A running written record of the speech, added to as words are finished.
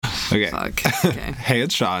Okay. Fuck. Okay. Hey,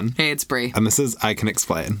 it's Sean. Hey, it's Brie. And this is I Can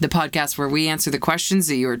Explain. The podcast where we answer the questions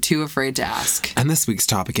that you are too afraid to ask. And this week's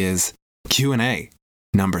topic is Q&A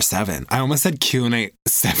number 7. I almost said Q&A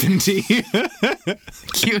 70.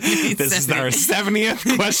 Q&A This is our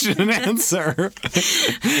 70th question and answer.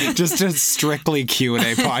 Just a strictly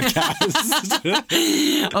Q&A podcast.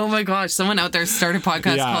 Oh my gosh, someone out there started a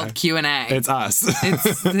podcast called Q&A. It's us.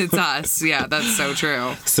 It's us. Yeah, that's so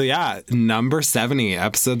true. So yeah, number 70,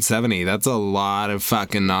 episode 70. That's a lot of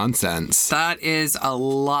fucking nonsense. That is a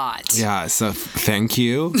lot. Yeah, so thank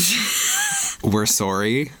you. We're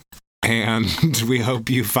sorry. And we hope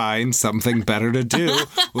you find something better to do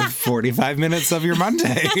with 45 minutes of your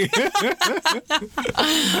Monday.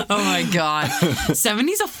 Oh my God.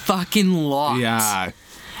 70's a fucking lot. Yeah.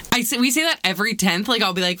 We say that every 10th. Like,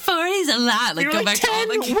 I'll be like, 40's a lot. Like, You're go like, back 10,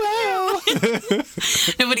 to all the... well.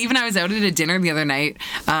 No, but even I was out at a dinner the other night,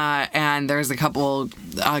 and there's a couple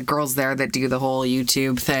girls there that do the whole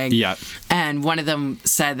YouTube thing. Yeah. And one of them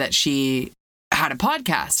said that she had a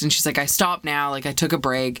podcast, and she's like, I stopped now, like I took a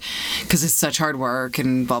break because it's such hard work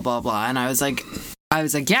and blah blah blah. And I was like,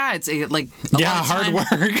 yeah, it's like a lot of hard work.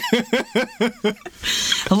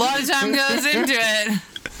 a lot of time goes into it,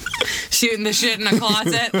 shooting the shit in a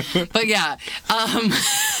closet. But yeah,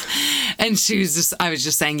 and I was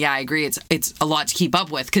just saying, yeah, I agree, it's a lot to keep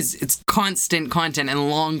up with because it's constant content and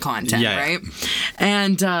long content, right?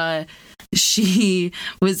 And she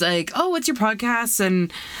was like, oh, what's your podcast?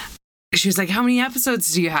 And she was like, how many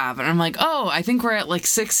episodes do you have? And I'm like, oh, I think we're at like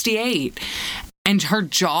 68. And her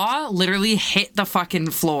jaw literally hit the fucking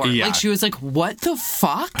floor. Yeah. Like, she was like, what the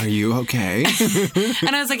fuck? Are you okay?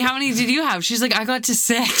 And I was like, how many did you have? She's like, I got to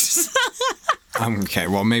 6. Okay,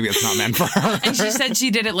 well, maybe it's not meant for her. And she said she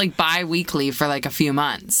did it like bi-weekly for like a few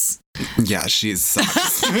months. Yeah, she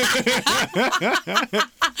sucks. So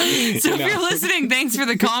if you're listening, thanks for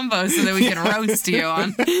the combo so that we can roast you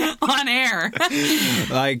on air.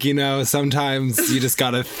 Like, sometimes you just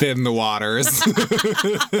gotta thin the waters.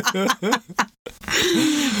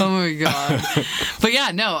 Oh my God. But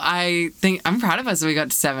yeah, no, I think I'm proud of us that we got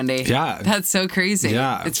to 70. Yeah. That's so crazy.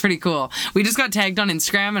 Yeah. It's pretty cool. We just got tagged on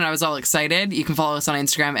Instagram and I was all excited. You can follow us on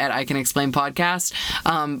Instagram at I Can Explain Podcast.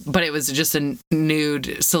 But it was just a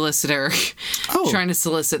nude solicitor trying to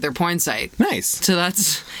solicit their porn site. Nice. So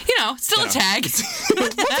that's, still a tag. We'll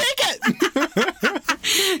take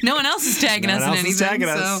it. No one else is tagging us in anything.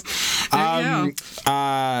 So there you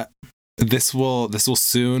go. This will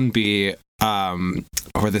soon be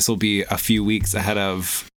this will be a few weeks ahead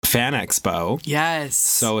of Fan Expo. Yes.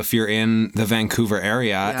 So if you're in the Vancouver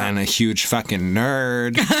area and a huge fucking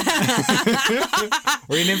nerd,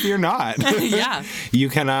 or even if you're not, you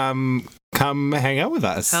can come hang out with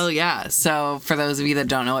us. Hell yeah. So for those of you that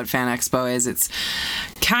don't know what Fan Expo is, it's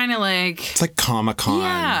kind of like... It's like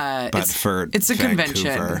Comic-Con, but it's a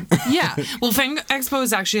Vancouver. Convention. Yeah. Well, Fan Expo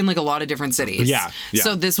is actually in like a lot of different cities. Yeah.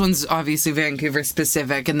 So this one's obviously Vancouver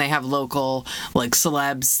specific, and they have local like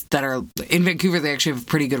celebs that are... In Vancouver, they actually have a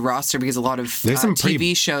pretty good roster because a lot of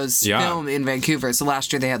TV shows film in Vancouver. So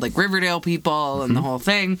last year they had like Riverdale people and the whole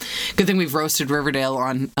thing. Good thing we've roasted Riverdale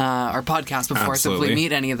on our podcast before, so if we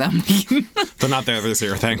meet any of them... They're not there this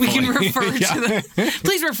year, thankfully. We can refer to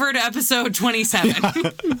please refer to episode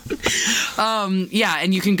 27.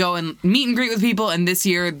 And you can go and meet and greet with people. And this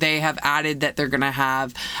year they have added that they're going to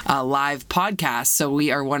have a live podcast. So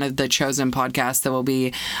we are one of the chosen podcasts that will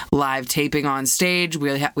be live taping on stage.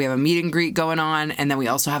 We have a meet and greet going on. And then we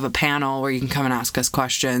also have a panel where you can come and ask us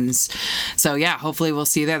questions. So yeah, hopefully we'll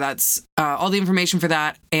see you there. That's all the information for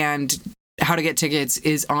that. And how to get tickets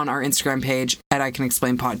is on our Instagram page at I Can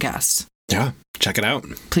Explain Podcast. Yeah, check it out.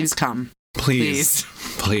 Please come. Please.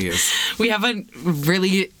 We have a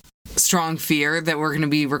really strong fear that we're going to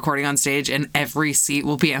be recording on stage and every seat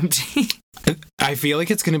will be empty. I feel like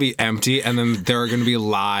it's going to be empty and then there are going to be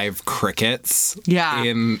live crickets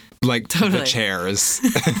in like the chairs.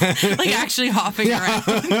 Like actually hopping around.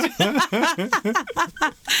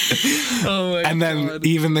 Oh my God. And then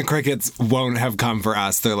even the crickets won't have come for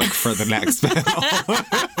us. They're like for the next panel.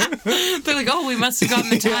 They're like, oh, we must have gotten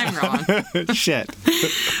the time wrong. Shit.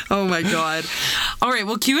 Oh my God. All right.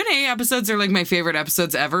 Well, Q&A episodes are like my favorite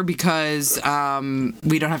episodes ever because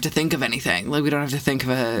we don't have to think of anything. Like we don't have to think of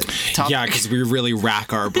a topic. Yeah, because we really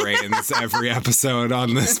rack our brains every episode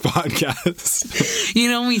on this podcast.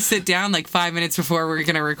 We sit down like 5 minutes before we're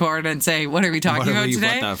going to record and say, what are we talking about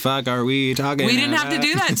today? What the fuck are we talking about? We didn't have to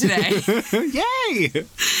do that today. Yay!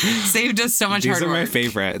 Saved us so much hard work. These are my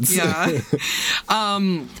favorites. Yeah.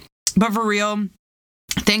 But for real,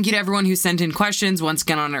 Thank you to everyone who sent in questions. Once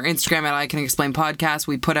again, on our Instagram at I Can Explain Podcast,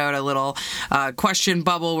 we put out a little question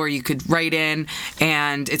bubble where you could write in,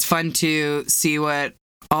 and it's fun to see what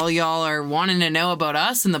all y'all are wanting to know about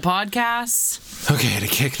us and the podcast. Okay, to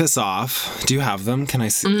kick this off, do you have them? Can I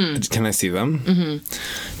see? Can I see them?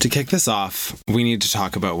 Mm-hmm. To kick this off, we need to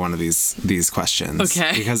talk about one of these questions.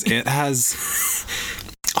 Okay, because it has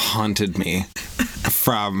haunted me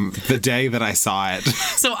from the day that I saw it.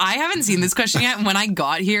 So I haven't seen this question yet. And when I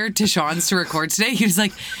got here to Sean's to record today, he was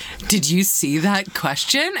like, "Did you see that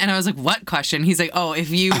question?" And I was like, "What question?" He's like, "Oh, if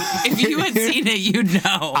you had seen it, you'd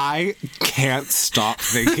know." I can't stop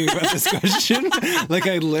thinking about this question. Like,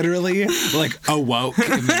 I literally awoke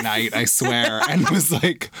in the night, I swear, and was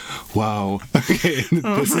like, "Whoa, okay,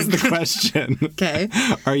 this is the question." Okay.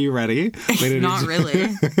 Are you ready? Not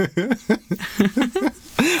really.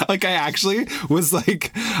 Like, I actually was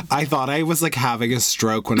like, I thought I was like having a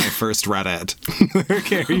stroke when I first read it.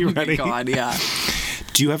 Okay, are you ready? Oh my God, yeah.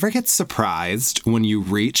 Do you ever get surprised when you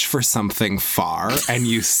reach for something far and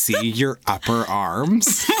you see your upper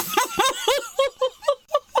arms?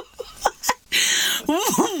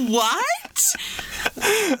 What?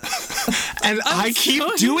 And I keep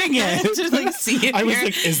doing it. To like see it. I was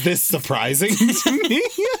like, is this surprising to me?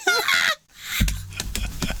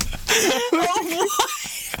 Oh, what?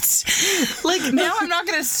 Like, now I'm not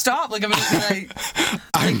gonna stop. Like, I'm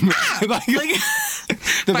I'm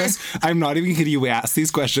not even kidding you. We asked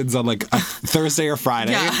these questions on like a Thursday or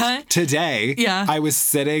Friday. Yeah. Today, yeah. I was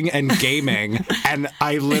sitting and gaming, and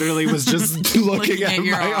I literally was just looking at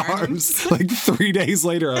my arms. Like 3 days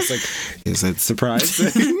later, I was like, "Is it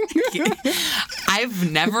surprising?"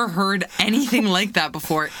 I've never heard anything like that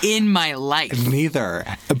before in my life. Neither.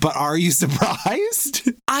 But are you surprised?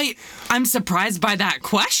 I'm surprised by that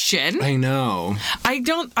question. I know. I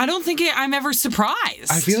don't think I'm ever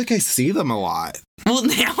surprised. I feel like I see them a lot. Well,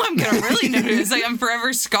 now I'm going to really notice. Like, I'm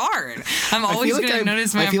forever scarred. I'm always going to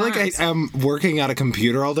notice my arms. I feel like I am working at a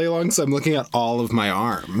computer all day long, so I'm looking at all of my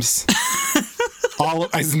arms.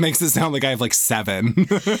 It makes it sound like I have like 7.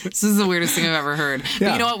 This is the weirdest thing I've ever heard. Yeah.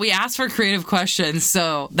 But you know what? We asked for creative questions,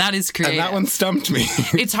 so that is creative. And that one stumped me.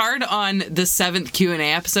 It's hard on the 7th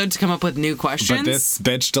Q&A episode to come up with new questions. But this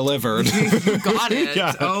bitch delivered. You got it.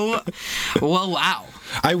 Yeah. Oh, well, wow.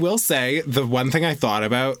 I will say the one thing I thought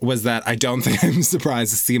about was that I don't think I'm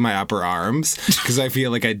surprised to see my upper arms because I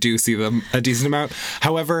feel like I do see them a decent amount.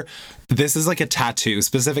 However, this is like a tattoo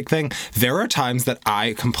specific thing. There are times that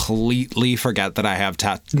I completely forget that I have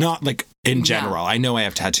not like in general. Yeah. I know I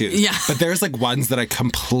have tattoos. Yeah. But there's like ones that I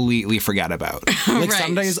completely forget about. Like right.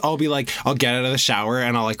 Some days I'll be like, I'll get out of the shower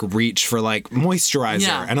and I'll like reach for like moisturizer.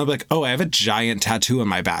 Yeah. And I'll be like, oh, I have a giant tattoo on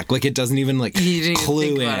my back. Like it doesn't even like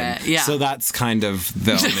clue in. Yeah. So that's kind of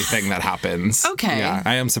the only thing that happens. Okay. Yeah.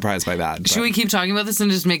 I am surprised by that. Should we keep talking about this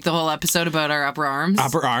and just make the whole episode about our upper arms?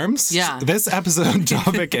 Upper arms? Yeah. This episode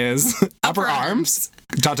topic is upper arms. ...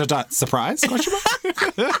 Surprise? Question mark?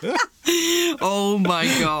 Oh my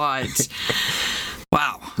God.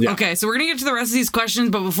 Wow. Yeah. Okay, so we're going to get to the rest of these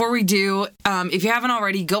questions, but before we do, if you haven't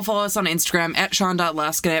already, go follow us on Instagram at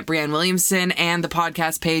Sean.Luskin, at Brianne Williamson, and the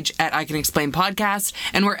podcast page at I Can Explain Podcast.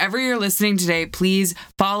 And wherever you're listening today, please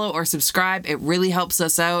follow or subscribe. It really helps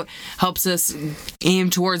us out, helps us aim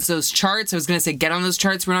towards those charts. I was going to say get on those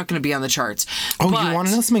charts. We're not going to be on the charts. Oh, you want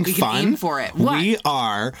to know something fun? Can aim for it. What? We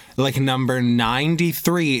are like number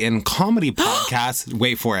 93 in comedy podcasts.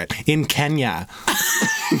 Wait for it. In Kenya.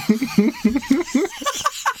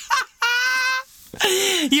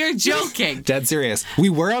 You're joking. Dead serious. We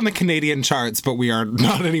were on the Canadian charts, but we are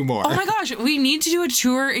not anymore. Oh my gosh, we need to do a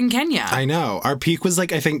tour in Kenya. I know. Our peak was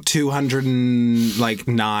like, I think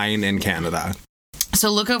 209 in Canada. So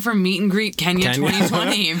look out for Meet and Greet Kenya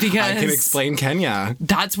 2020 because I Can Explain Kenya.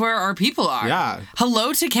 That's where our people are. Yeah.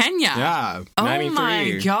 Hello to Kenya. Yeah. Oh 93.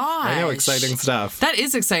 my gosh. I know, exciting stuff. That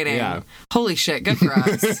is exciting. Yeah. Holy shit, good for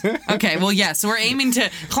us. Okay, well, yeah, so we're aiming to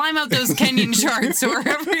climb out those Kenyan charts. So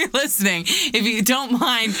wherever you're listening, if you don't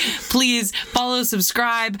mind, please follow,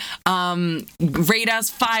 subscribe, rate us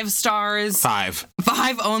 5 stars. 5.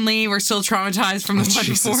 5 only. We're still traumatized from the one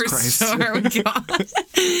before. So there we go.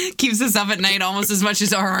 Keeps us up at night almost as much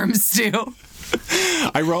as our arms do.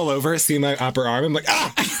 I roll over, see my upper arm. I'm like,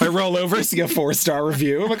 ah! I roll over, see a 4-star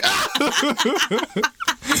review. I'm like, ah!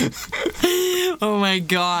 Oh my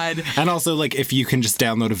God. And also, like, if you can just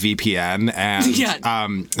download a VPN and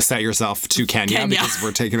set yourself to Kenya because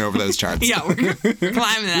we're taking over those charts. Yeah, we're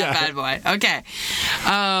climbing that bad boy. Okay.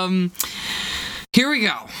 Here we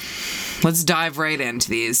go. Let's dive right into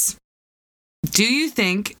these. Do you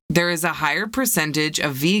think there is a higher percentage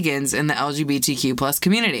of vegans in the LGBTQ plus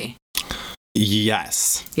community?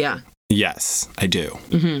 Yes. Yeah. Yes, I do.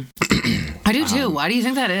 I do too. Why do you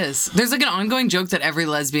think that is? There's like an ongoing joke that every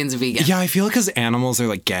lesbian's a vegan. Yeah, I feel like because animals are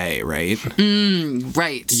like gay, right?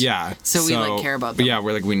 Right. Yeah. So we like care about them. Yeah,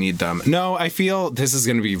 we're like, we need them. No, I feel this is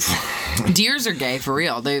going to be... Deers are gay for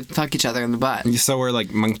real. They fuck each other in the butt. So we're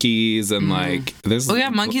like monkeys and like... there's. Oh yeah,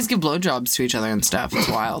 monkeys give blowjobs to each other and stuff. It's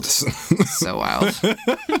wild. So wild.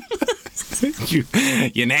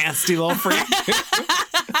 you nasty little freak.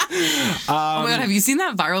 Oh my god, have you seen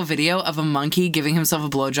that viral video of a monkey giving himself a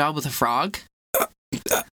blowjob with a frog?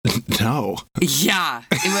 No. Yeah.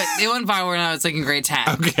 It went viral when I was like in grade 10.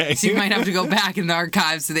 Okay. So you might have to go back in the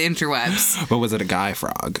archives to the interwebs. But was it a guy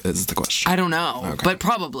frog is the question. I don't know. But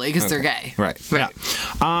probably because they're gay. Right. Yeah.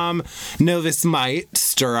 No, this might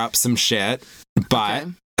stir up some shit, but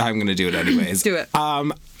I'm going to do it anyways. Do it.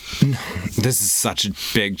 This is such a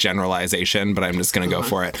big generalization, but I'm just going to go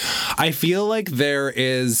for it. I feel like there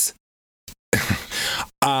is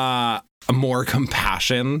more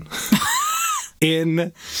compassion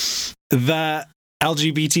in the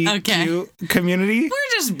LGBTQ community.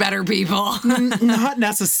 We're just better people. Not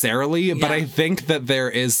necessarily, but I think that there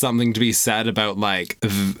is something to be said about like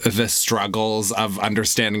the struggles of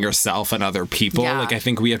understanding yourself and other people. Yeah. Like I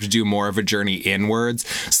think we have to do more of a journey inwards.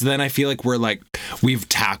 So then I feel like we've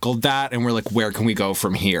tackled that and we're like, where can we go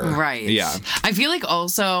from here? Right. Yeah. I feel like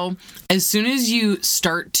also as soon as you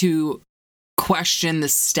start to question the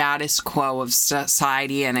status quo of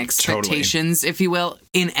society and expectations, if you will,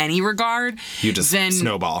 in any regard, you just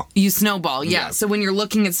snowball. You snowball, yeah. So when you're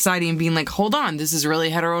looking at society and being like, hold on, this is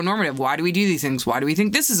really heteronormative. Why do we do these things? Why do we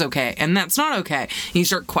think this is okay? And that's not okay. And you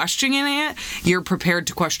start questioning it, you're prepared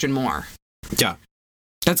to question more. Yeah.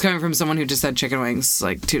 That's coming from someone who just had chicken wings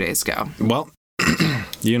like 2 days ago. Well,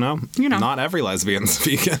 you know, not every lesbian's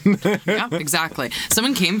vegan. Yeah, exactly.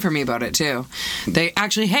 Someone came for me about it too. They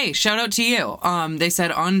actually, hey, shout out to you. They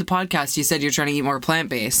said on the podcast, you said you're trying to eat more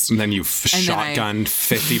plant-based. And then you shotgunned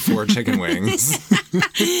 54 chicken wings.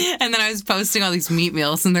 And then I was posting all these meat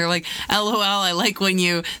meals, and they're like, LOL, I like when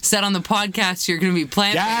you said on the podcast you're going to be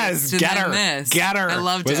Yes, plant-based. get her. Get her. I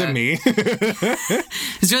loved it. Was it me?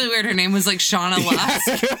 It's really weird. Her name was like Shauna Lusk.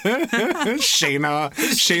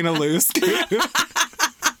 Shayna Lusk.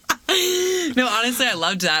 No, honestly, I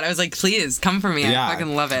loved that. I was like, please, come for me. I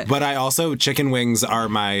fucking love it. But I also, chicken wings are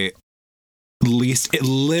my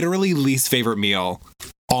literally least favorite meal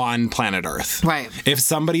on planet Earth. Right. If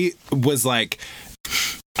somebody was like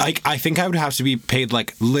I think I would have to be paid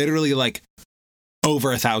like literally like over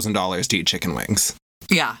 $1,000 to eat chicken wings.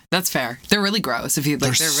 Yeah, that's fair. They're really gross. If you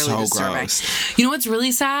like, they're really so disturbing. gross. You know what's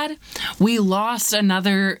really sad? We lost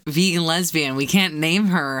another vegan lesbian. We can't name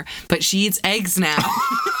her, but she eats eggs now.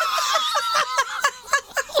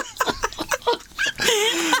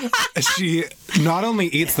 She not only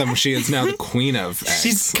eats them, she is now the queen of eggs.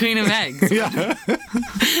 She's queen of eggs. Yeah.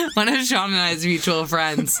 One of Sean and I's mutual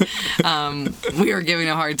friends, we were giving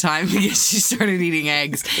a hard time because she started eating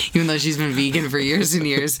eggs, even though she's been vegan for years and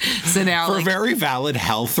years. So now, for very valid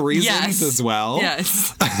health reasons as well.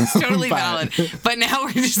 Yes, it's totally valid. But now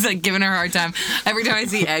we're just like giving her a hard time. Every time I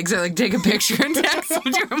see eggs, I like take a picture and text them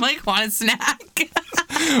to her. I'm like, want a snack?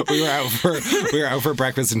 We were out for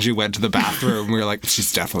breakfast and she went to the bathroom. We were like,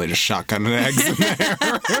 she's definitely just shotgunning eggs in there.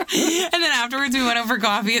 And then afterwards we went out for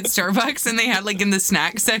coffee at Starbucks and they had like in the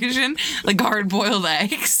snack section like hard boiled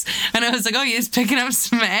eggs. And I was like, oh, you just picking up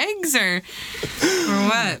some eggs or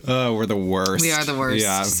what? Oh, we're the worst. We are the worst.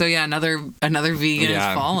 Yeah. So yeah, another vegan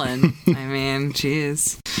has fallen. I mean,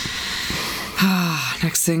 jeez.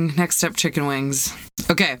 Next step, chicken wings.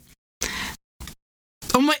 Okay.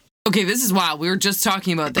 Oh my. Okay, this is wild. We were just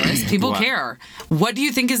talking about this. People care. What do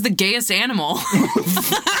you think is the gayest animal?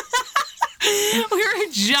 We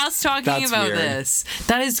were just talking about weird. This.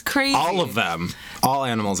 That is crazy. All of them. All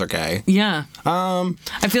animals are gay. Yeah. I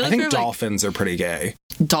think dolphins are pretty gay.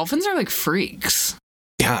 Dolphins are like freaks.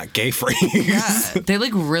 Yeah, gay freaks. Yeah, they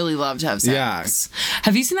like really love to have sex. Yeah.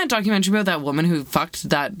 Have you seen that documentary about that woman who fucked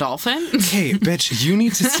that dolphin? Hey, bitch, you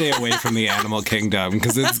need to stay away from the animal kingdom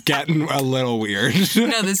because it's getting a little weird.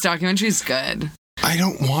 No, this documentary is good. I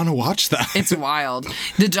don't want to watch that. It's wild.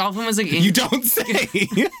 The dolphin was like... You don't say.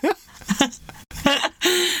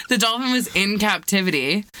 The dolphin was in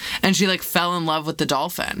captivity and she like fell in love with the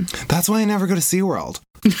dolphin. That's why I never go to SeaWorld.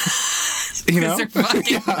 You know?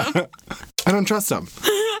 Yeah. I don't trust them.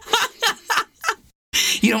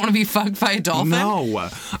 You don't want to be fucked by a dolphin? No.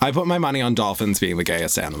 I put my money on dolphins being the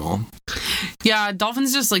gayest animal. Yeah,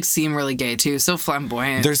 dolphins just like seem really gay too. So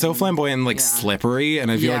flamboyant. They're so flamboyant and like Yeah. slippery,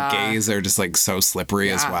 and I feel like Yeah. gays are just like so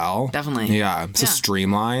slippery as Yeah, well. definitely. Yeah, so Yeah.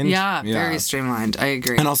 streamlined. Yeah, very streamlined. I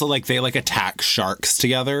agree. And also, like, they, like, attack sharks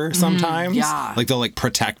together sometimes. yeah. Like, they'll, like,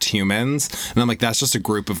 protect humans. And I'm like, that's just a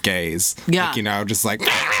group of gays. Yeah. Like, you know, just like...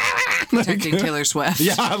 Protecting Taylor Swift.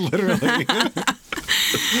 Yeah, literally.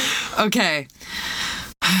 Okay.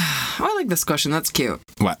 Oh, I like this question. That's cute.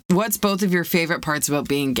 What? What's both of your favorite parts about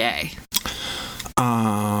being gay?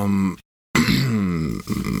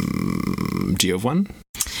 Do you have one?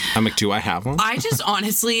 I'm like, do I have one? I just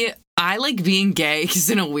honestly, I like being gay because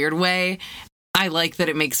in a weird way, I like that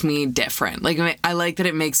it makes me different. Like, I like that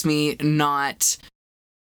it makes me not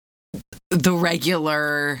the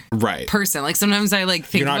regular Right. person. Like, sometimes I like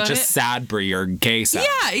think You're not about just it. sad, Brie. You're gay sad.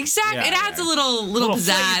 Yeah, exactly. Yeah, it adds yeah. a little Little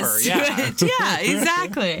pizzazz flavor, to yeah. it. Yeah,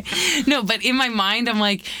 exactly. No, but in my mind, I'm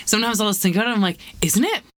like, sometimes I'll just think about it. I'm like, isn't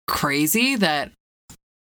it crazy that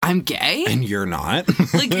I'm gay? And you're not.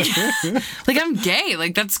 Like, like I'm gay.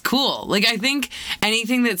 Like, that's cool. Like, I think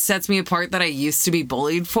anything that sets me apart that I used to be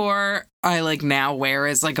bullied for, I like now wear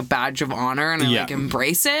as like a badge of honor, and I Yeah. like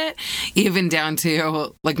embrace it, even down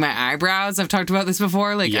to like my eyebrows. I've talked about this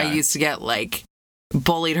before. Like, Yeah. I used to get like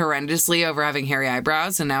bullied horrendously over having hairy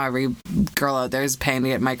eyebrows, and now every girl out there is paying to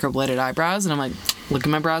get microbladed eyebrows, and I'm like, look at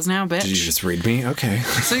my brows now, bitch. Did you just read me? Okay.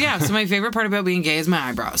 So yeah, so my favorite part about being gay is my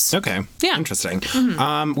eyebrows. Okay. Yeah. Interesting.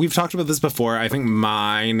 We've talked about this before. I think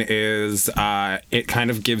mine is it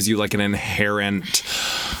kind of gives you like an inherent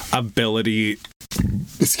ability.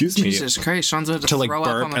 Excuse me. Jesus Christ, Sean's about to To like throw up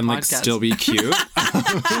on burp the and like podcast. still be cute.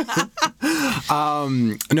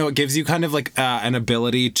 No, it gives you kind of like an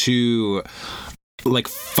ability to like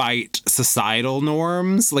fight societal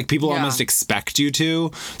norms. Like people Yeah. almost expect you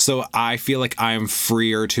to. So I feel like I'm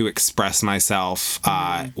freer to express myself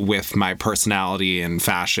with my personality and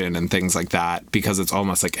fashion and things like that because it's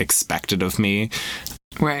almost like expected of me.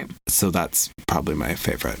 Right. So that's probably my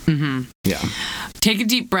favorite. Mm-hmm. Yeah. Take a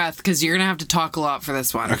deep breath because you're going to have to talk a lot for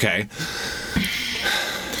this one. Okay.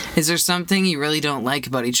 Is there something you really don't like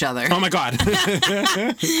about each other? Oh my God.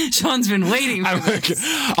 Sean's been waiting for this.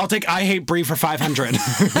 I'll take I Hate Brie for 500.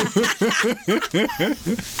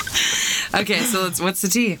 Okay, so what's the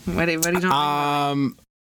tea? What do you don't like?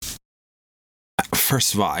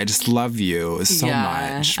 First of all, I just love you so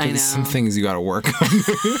Yeah, much. I But there's some know. things you got to work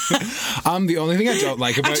on. The only thing I don't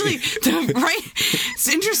like about Actually, it's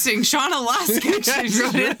interesting. Sean Alaska actually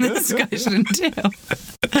wrote in this discussion too.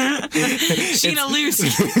 Sheena Lucy.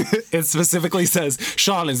 it specifically says,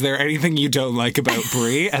 Sean, is there anything you don't like about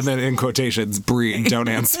Brie? And then in quotations, Brie, don't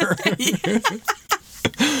answer.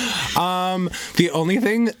 The only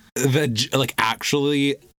thing that like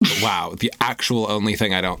actually the actual only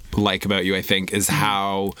thing I don't like about you, I think, is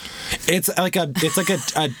how it's like a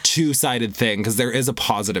two-sided thing because there is a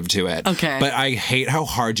positive to it. Okay. But I hate how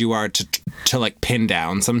hard you are to like pin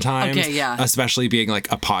down sometimes. Okay, yeah. Especially being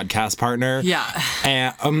like a podcast partner. Yeah.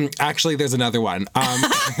 And actually there's another one.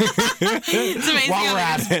 It's amazing While how we're they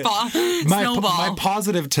at just it, my snowball.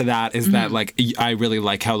 positive to that is that like I really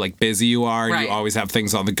like how like busy you are. Right. You always have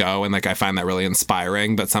things on the go, and like I find that really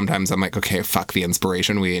inspiring. But sometimes I'm like, okay, fuck the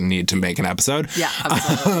inspiration. We need to make an episode. Yeah,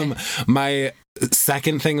 absolutely. My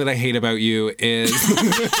second thing that I hate about you is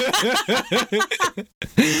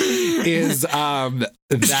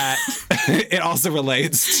that it also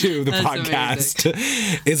relates to the That's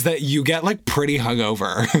podcast. Is that you get like pretty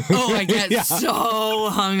hungover. Oh, I get so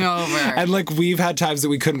hungover. And like we've had times that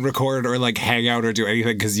we couldn't record or like hang out or do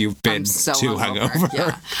anything because you've been I'm so too hungover.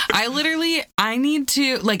 Yeah. I need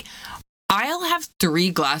to like I'll have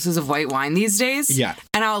 3 glasses of white wine these days. Yeah.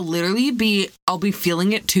 And I'll be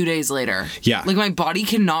feeling it 2 days later. Yeah. Like my body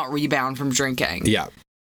cannot rebound from drinking. Yeah.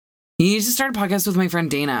 You need to start a podcast with my friend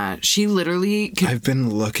Dana. She literally could I've been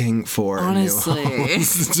looking for honestly a new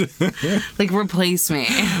host. like replace me.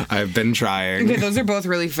 I've been trying. Okay, those are both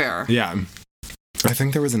really fair. Yeah. I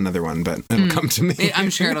think there was another one, but it'll come to me.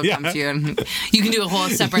 I'm sure it'll come to you. And you can do a whole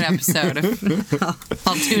separate episode.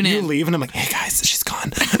 I'll tune You in. leave and I'm like, hey guys, she's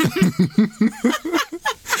gone.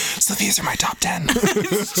 So these are my top 10.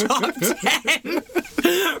 Top 10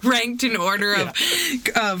 ranked in order of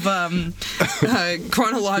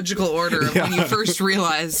chronological order of when you first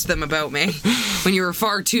realized them about me, when you were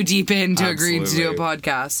far too deep in to agree to do a Absolutely.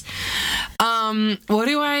 podcast. What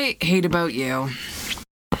do I hate about you?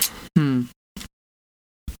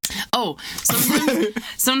 Oh,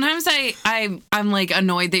 sometimes I'm like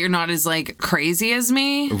annoyed that you're not as like crazy as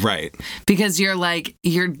me. Right. Because you're like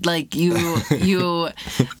you like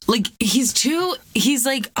he's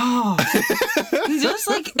like, oh, he's just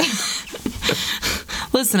like,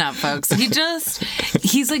 listen, listen up, folks.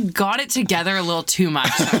 He's like got it together a little too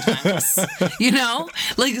much sometimes. You know?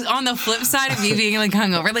 Like on the flip side of me being like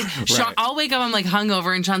hungover, like Sean, I'll wake up, I'm like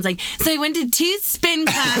hungover, and Sean's like, so I went to 2 spin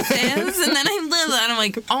classes, and then I lived, and I'm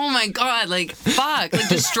like, oh my God, like fuck, like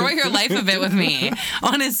destroy your life a bit with me,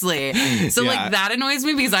 honestly. So like that annoys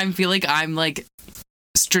me because I feel like I'm like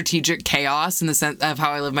strategic chaos in the sense of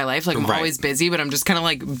how I live my life. Like I'm always busy, but I'm just kind of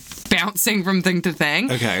like bouncing from thing to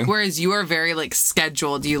thing. Okay. Whereas you are very like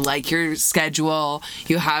scheduled. You like your schedule.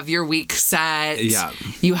 You have your week set. Yeah.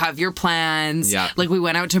 You have your plans. Yeah. Like we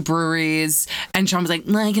went out to breweries and Sean was like,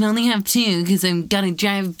 well, I can only have 2 because I'm gonna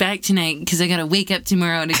drive back tonight because I gotta wake up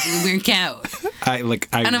tomorrow to work out.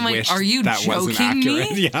 And I'm like, are you joking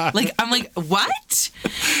me? Yeah. Like, I'm like, what?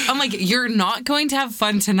 I'm like, you're not going to have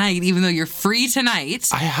fun tonight, even though you're free tonight.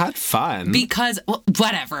 I had fun. Because, well,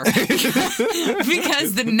 whatever.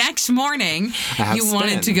 Because the next morning, you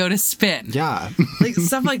wanted to go to spin. Yeah. Like,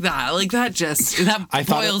 stuff like that. Like, that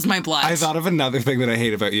boils my blood. I thought of another thing that I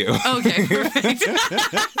hate about you. Okay, perfect.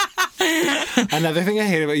 Another thing I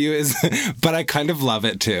hate about you is, but I kind of love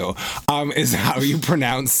it too, is how you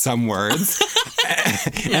pronounce some words.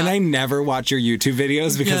 And I never watch your YouTube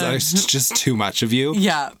videos because there's just too much of you.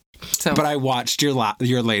 Yeah. So. But I watched your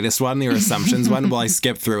latest one, your assumptions one. Well, I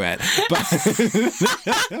skipped through it. But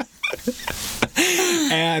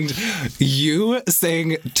and you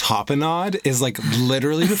saying tapenade is like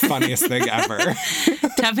literally the funniest thing ever.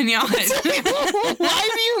 Tapenade. Why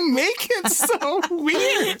do you make it so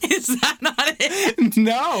weird? Is that not it?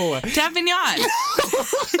 No. Tapenade.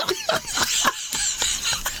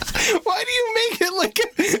 Why do you make it like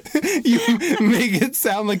you make it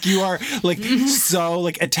sound like you are like so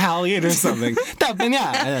like Italian or something?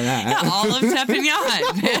 Yeah, all of Tapenade.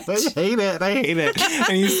 I hate it.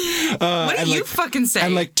 And what do you fucking say?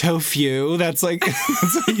 And like tofu, that's what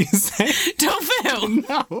you say. Tofu.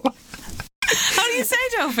 No. How do you say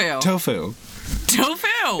tofu? Tofu.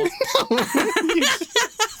 Tofu.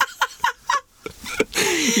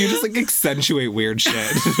 You just like accentuate weird shit.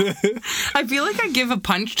 I feel like I give a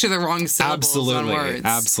punch to the wrong syllables on words.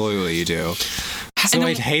 Absolutely, you do. So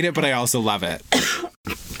I hate it, but I also love it.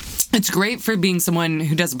 It's great for being someone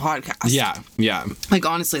who does a podcast. Yeah. Like,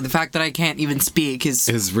 honestly, the fact that I can't even speak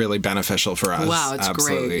is really beneficial for us. Wow, it's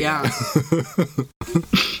absolutely, great. Yeah.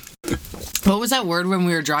 What was that word when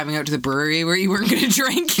we were driving out to the brewery where you weren't going to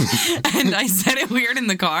drink? And I said it weird in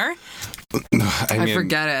the car? I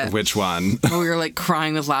forget it. Which one? Where we were like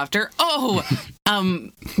crying with laughter.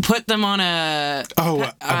 Put them on a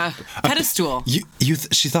pedestal.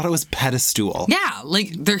 She thought it was pedestal. Yeah,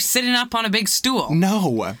 like they're sitting up on a big stool.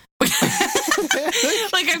 No. Like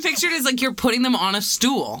I pictured it as like you're putting them on a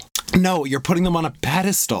stool. No, you're putting them on a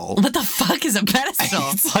pedestal. What the fuck is a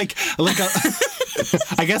pedestal? It's like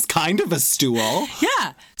a, I guess kind of a stool.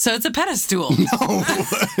 Yeah, so it's a pedestal. No.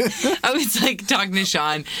 I was like talking to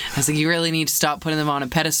Sean. I was like, you really need to stop putting them on a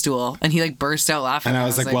pedestal. And he like burst out laughing. And I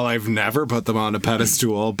was like, well, I've never put them on a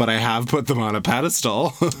pedestal, but I have put them on a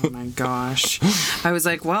pedestal. Oh my gosh. I was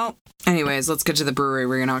like, well, anyways, let's get to the brewery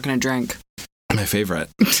where you're not going to drink. My favorite.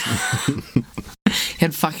 He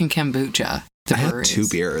had fucking kombucha. I had 2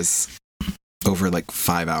 beers over like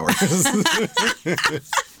 5 hours.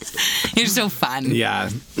 You're so fun. Yeah.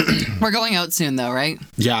 We're going out soon though, right?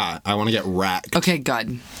 Yeah, I want to get wrecked. Okay,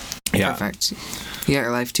 good. Yeah. Perfect. You got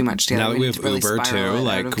your life too much together. Now that we have Uber too,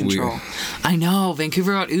 like I know,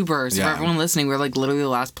 Vancouver got Uber. So for everyone listening, we're like literally the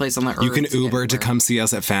last place on the earth. You can Uber to come see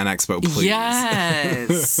us at Fan Expo, please.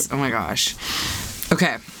 Yes. Oh my gosh.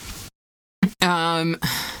 Okay.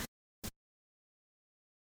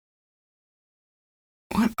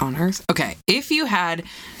 What on earth? Okay, if you had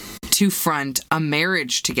to front a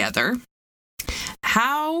marriage together,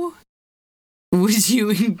 how would you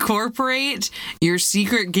incorporate your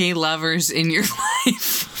secret gay lovers in your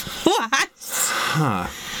life? What? Huh.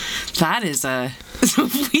 That is a...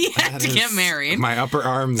 we had to get married. My upper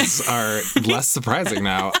arms are less surprising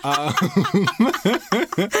now.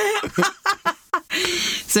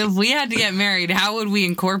 So if we had to get married, how would we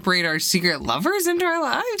incorporate our secret lovers into our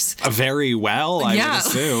lives? Very well, I would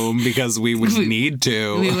assume, because we would need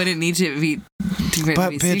to. We wouldn't need to be...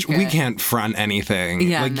 But bitch, we can't front anything.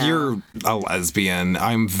 Yeah, like, you're a lesbian.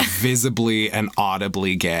 I'm visibly and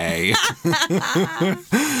audibly gay.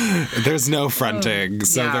 There's no fronting,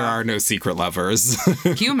 so there are no secret lovers.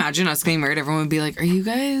 Can you imagine us getting married? Everyone would be like, are you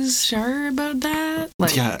guys sure about that?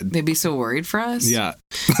 Like, they'd be so worried for us. Yeah.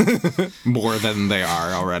 More than they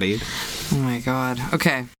are already. Oh my God.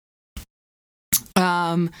 Okay.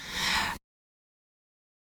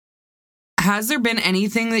 Has there been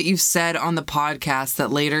anything that you've said on the podcast that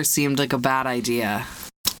later seemed like a bad idea?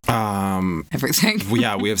 Everything.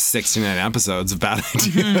 Yeah, we have 69 episodes of bad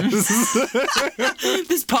ideas.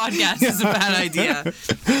 This podcast is a bad idea.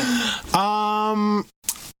 I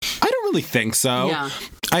don't really think so. Yeah.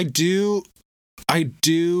 I do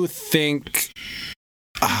think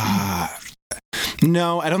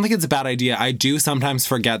no, I don't think it's a bad idea. I do sometimes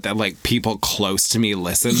forget that like people close to me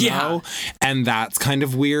listen though, and that's kind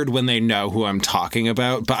of weird when they know who I'm talking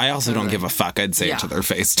about, but I also don't give a fuck. I'd say it to their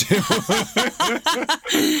face too.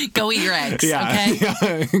 Go eat your eggs, yeah, okay?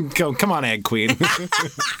 Yeah. Go, come on, egg queen.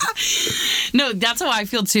 No, that's how I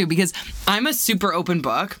feel too, because I'm a super open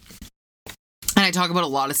book. And I talk about a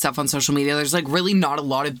lot of stuff on social media. There's like really not a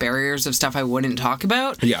lot of barriers of stuff I wouldn't talk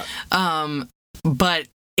about. Yeah. But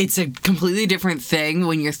it's a completely different thing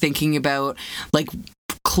when you're thinking about like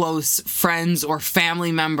close friends or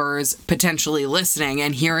family members potentially listening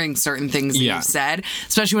and hearing certain things that you've said,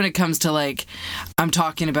 especially when it comes to like, I'm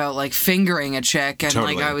talking about like fingering a chick and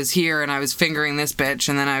like I was here and I was fingering this bitch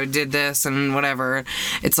and then I did this and whatever.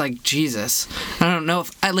 It's like, Jesus, I don't know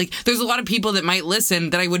if I like, there's a lot of people that might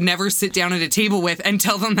listen that I would never sit down at a table with and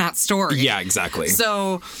tell them that story. Yeah, exactly.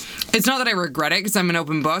 So it's not that I regret it because I'm an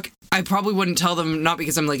open book. I probably wouldn't tell them, not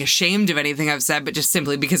because I'm like ashamed of anything I've said, but just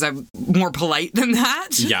simply because I'm more polite than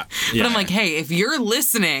that. Yeah. But I'm like, hey, if you're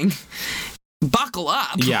listening, buckle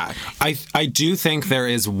up. Yeah. I do think there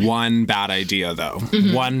is one bad idea though.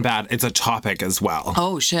 Mm-hmm. It's a topic as well.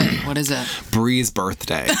 Oh shit. What is it? Bree's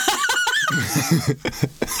birthday.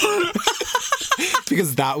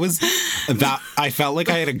 Because that I felt like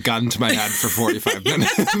I had a gun to my head for 45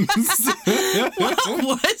 minutes. What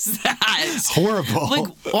was that? Horrible. Like,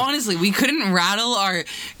 honestly, we couldn't rattle our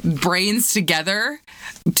brains together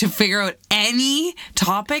to figure out any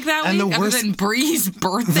topic that week other than Bree's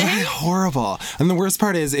birthday. Horrible. And the worst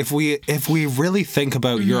part is if we really think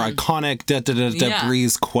about your iconic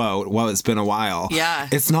Bree's quote, well, it's been a while. Yeah.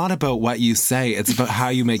 It's not about what you say, it's about how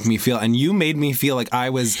you make me feel. And you made me feel like I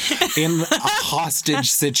was in a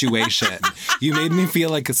hostage situation. You made me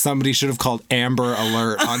feel like somebody should have called Amber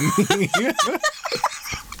Alert on me.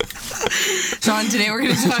 Sean, today we're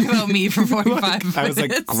going to talk about me for 45 minutes. I was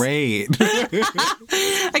like, great.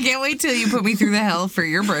 I can't wait till you put me through the hell for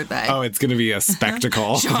your birthday. Oh, it's going to be a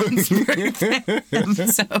spectacle. Sean's birthday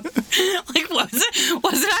episode. Like, wasn't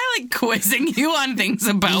I like quizzing you on things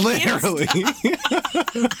about Literally.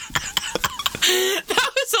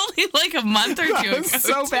 That was only like a month or two ago. That was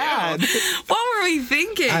so bad. What were we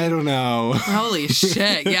thinking? I don't know. Holy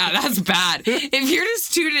shit. Yeah, that's bad. If you're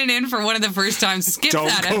just tuning in for one of the first times, skip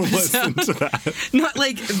that episode. Don't listen to that. Not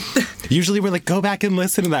like... Usually we're like, go back and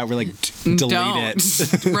listen to that. We're like, delete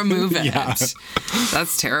it. Remove it. Yeah.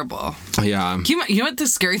 That's terrible. Yeah. You know what the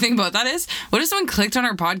scary thing about that is? What if someone clicked on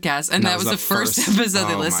our podcast and that was the first episode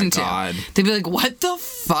they listened to? They'd be like, what the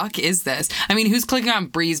fuck is this? I mean, who's clicking on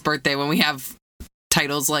Bree's birthday when we have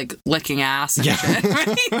titles like licking ass and shit,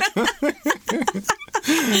 right?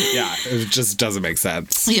 Yeah, it just doesn't make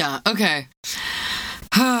sense. Yeah, okay.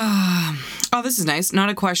 Oh, this is nice. Not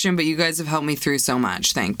a question, but you guys have helped me through so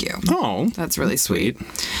much. Thank you. Oh, that's really sweet.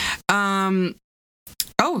 Someone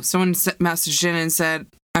messaged in and said,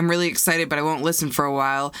 I'm really excited, but I won't listen for a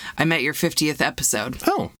while. I met your 50th episode.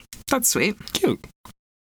 Oh, that's sweet. Cute.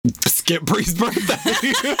 Skip Bree's birthday.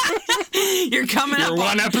 You're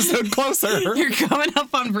one episode closer. You're coming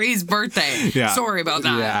up on Bree's birthday. Yeah. Sorry about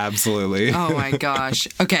that. Yeah, absolutely. Oh my gosh.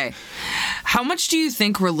 Okay. How much do you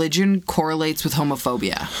think religion correlates with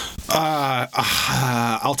homophobia?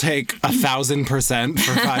 I'll take 1,000%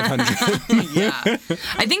 for 500. Yeah.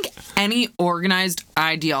 I think any organized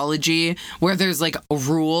ideology where there's like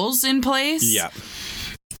rules in place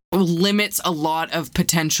limits a lot of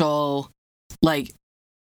potential, like,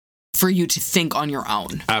 for you to think on your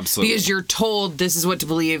own. Absolutely. Because you're told this is what to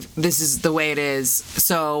believe, this is the way it is,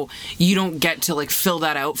 so you don't get to like fill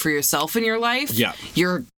that out for yourself in your life. Yeah.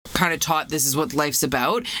 You're kind of taught this is what life's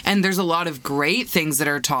about, and there's a lot of great things that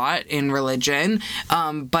are taught in religion,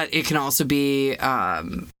 but it can also be a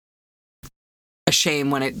shame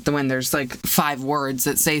when there's like 5 words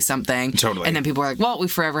that say something. Totally. And then people are like, well, we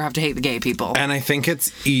forever have to hate the gay people. And I think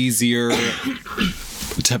it's easier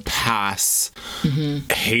to pass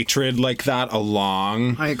hatred like that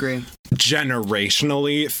along. I agree.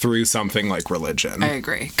 Generationally through something like religion. I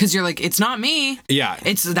agree. Because you're like, it's not me. Yeah.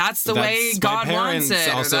 That's the way God wants it.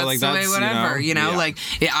 Also, or that's the way whatever. Like,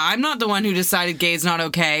 I'm not the one who decided gay is not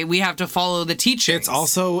okay. We have to follow the teachings. It's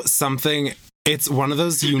also something... It's one of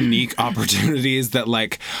those unique opportunities that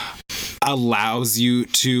like allows you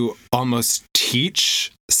to almost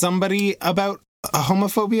teach somebody about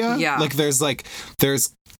homophobia. Yeah. Like there's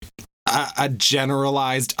a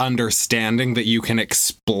generalized understanding that you can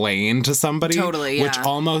explain to somebody. Totally, yeah. Which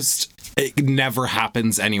almost it never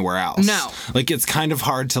happens anywhere else. No. Like, it's kind of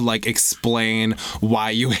hard to, like, explain why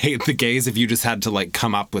you hate the gays if you just had to, like,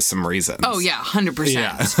 come up with some reasons. Oh, yeah, 100%.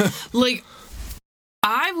 Yeah. Like,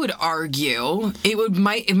 I would argue it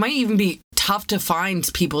might even be tough to find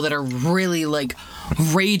people that are really, like,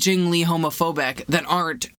 ragingly homophobic that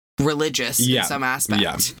aren't religious in some aspect.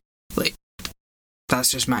 Yeah. Like, that's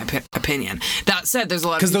just my opinion. That said, there's a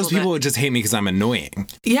lot of people because those people would just hate me because I'm annoying.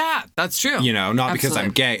 Yeah, that's true. You know, not Absolutely. because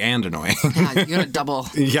I'm gay and annoying. Yeah, you gotta double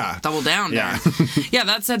down Yeah. there. Yeah,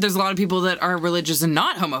 that said, there's a lot of people that are religious and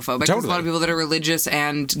not homophobic. There's a lot of people that are religious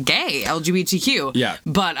and gay, LGBTQ. Yeah.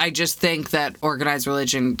 But I just think that organized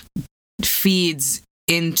religion feeds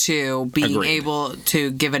into being Agreed. able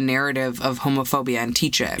to give a narrative of homophobia and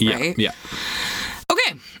teach it, right? Yeah.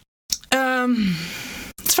 Okay.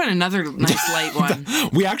 Let's find another nice light one.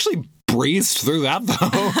 We actually breezed through that,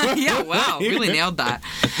 though. Yeah, wow. Really nailed that.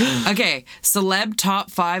 Okay, celeb top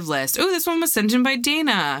 5 list. Oh, this one was sent in by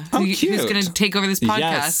Dana. Who's cute. going to take over this podcast.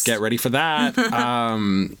 Yes, get ready for that.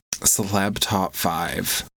 Celeb top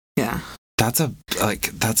 5. Yeah. I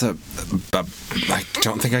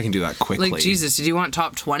don't think I can do that quickly. Like, Jesus, did you want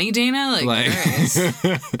top 20, Dana? Like,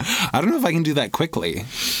 I don't know if I can do that quickly.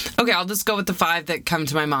 Okay, I'll just go with the 5 that come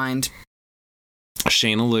to my mind.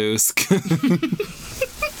 Shayna Lusk.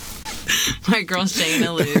 My girl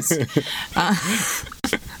Shayna Luz.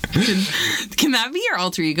 Can that be your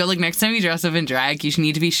alter ego? Like, next time you dress up in drag, you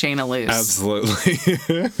need to be Shayna Luz. Absolutely.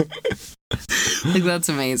 Like, that's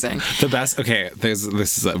amazing. The best. Okay, this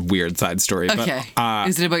is a weird side story. Okay. But,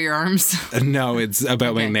 Is it about your arms? no, it's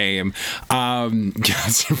about my Okay. name.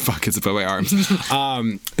 Fuck, it's about my arms.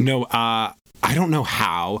 I don't know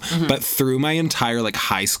how, but through my entire like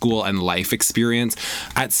high school and life experience,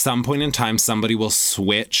 at some point in time, somebody will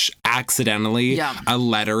switch accidentally a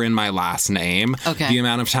letter in my last name. Okay. The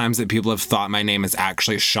amount of times that people have thought my name is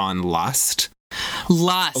actually Sean Lust.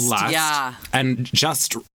 Lust. Yeah. And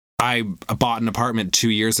I bought an apartment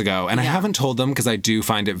 2 years ago, and I haven't told them because I do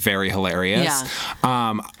find it very hilarious.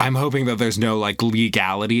 Yeah. I'm hoping that there's no like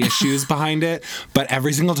legality issues behind it, but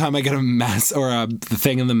every single time I get a mess or a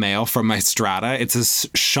thing in the mail from my strata, it says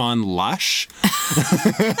Sean Lush.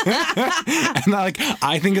 And like,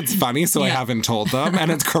 I think it's funny, so I haven't told them,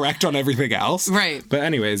 and it's correct on everything else. Right. But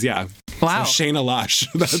anyways, yeah. Wow. So Shayna Lush.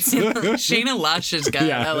 That's Shayna Lush is good.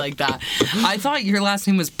 Yeah. I like that. I thought your last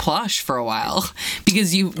name was Plush for a while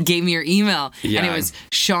because you gave me your email and it was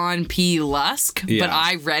Sean P. Lusk, but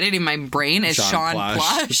I read it in my brain as Sean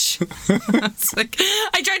Plush. It's like,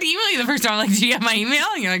 I tried to email you the first time. I'm like, do you have my email?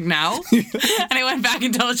 And you're like, no. And I went back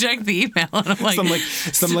and double checked the email, and I'm like,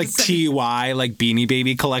 some TY like Beanie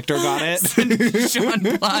Baby collector got it.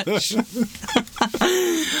 Sean Plush.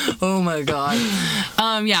 Oh my god.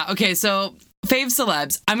 Yeah. Okay. So fave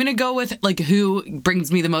celebs. I'm gonna go with like who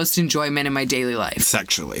brings me the most enjoyment in my daily life.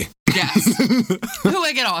 Sexually. Yes. Who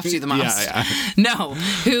I get off to the most. Yeah. No.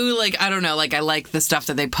 Who, like, I don't know, like I like the stuff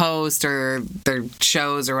that they post or their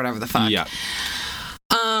shows or whatever the fuck. Yeah.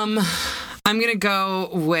 I'm gonna go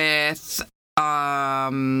with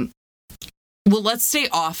well, let's stay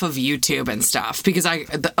off of YouTube and stuff because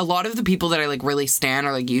a lot of the people that I like really stan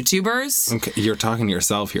are like YouTubers. Okay, you're talking to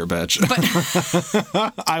yourself here, bitch.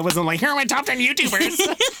 But I wasn't like, here are my top 10 YouTubers.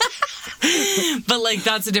 but like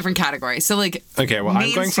that's a different category. So like, okay, well,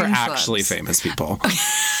 I'm going for mainstream actually celebs. famous people.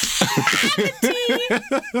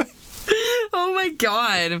 Oh my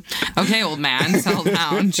god. Okay, old man, settle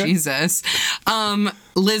down. Jesus.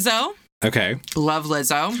 Lizzo. Okay. Love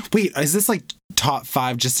Lizzo. Wait, is this like top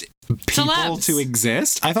 5 just people Celebs. to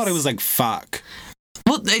exist? I thought it was like fuck.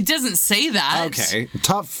 Well, it doesn't say that. Okay.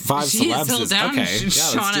 Top 5 Jeez, celebs settle is down, okay.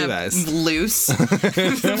 Yeah, let's do this. Loose.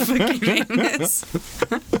 Fucking famous.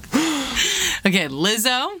 Okay,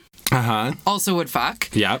 Lizzo. Uh-huh. Also would fuck.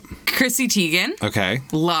 Yep. Chrissy Teigen. Okay.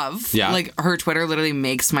 Love. Yeah. Like her Twitter literally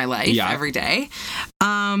makes my life every day.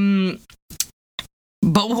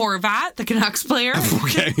 Bo Horvat, the Canucks player.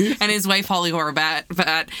 Okay. And his wife Holly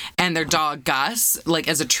Horvat and their dog Gus, like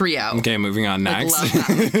as a trio. Okay, moving on next. Love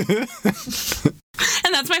them.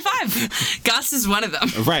 And that's my 5. Gus is one of them.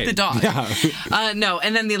 Right. The dog. Yeah. No,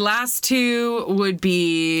 and then the last 2 would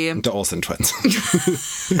be... The Olsen twins.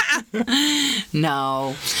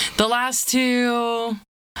 No. The last 2...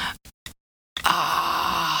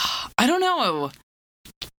 I don't know.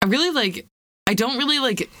 I don't really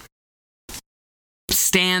like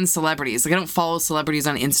stan celebrities. Like I don't follow celebrities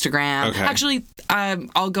on Instagram. Okay. Actually,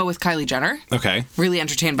 I'll go with Kylie Jenner. Okay. Really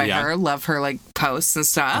entertained by her. Love her like posts and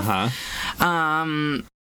stuff. Uh-huh.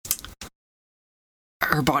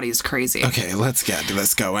 her body is crazy. Okay, let's get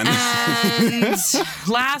this going. And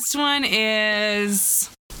last one is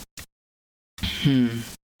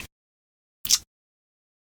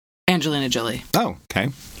Angelina Jolie. Oh, okay.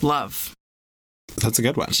 Love. That's a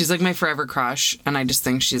good one. She's like my forever crush, and I just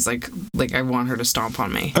think she's like I want her to stomp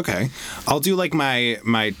on me. Okay. I'll do like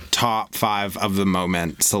my top 5 of the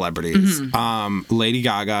moment celebrities. Lady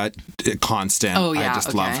Gaga, constant. Oh, yeah, I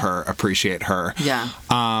just love her, appreciate her. Yeah.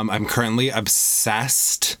 I'm currently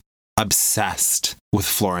obsessed with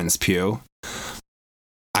Florence Pugh.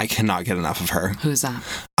 I cannot get enough of her. Who's that?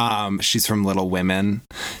 She's from Little Women.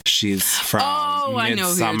 She's from I know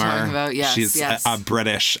who you're talking about. Yes, she's a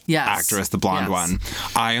British actress, the blonde one.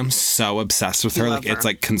 I am so obsessed with her. Love her. It's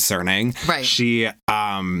like concerning. Right. She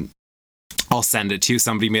I'll send it to you.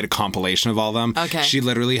 Somebody made a compilation of all of them. Okay. She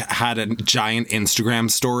literally had a giant Instagram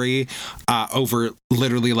story over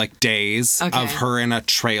literally like days of her in a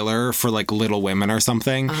trailer for like Little Women or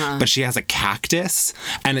something. But she has a cactus,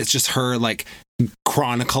 and it's just her like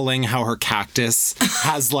chronicling how her cactus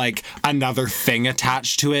has like another thing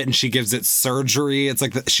attached to it, and she gives it surgery. It's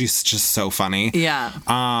like she's just so funny. Yeah.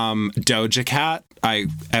 Doja Cat. I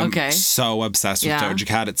am so obsessed with Doja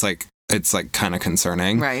Cat. It's like kind of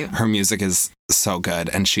concerning. Right. Her music is so good,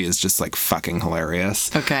 and she is just like fucking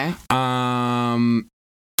hilarious. Okay.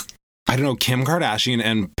 I don't know, Kim Kardashian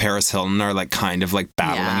and Paris Hilton are like kind of like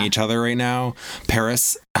battling each other right now.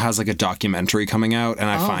 Paris has like a documentary coming out, and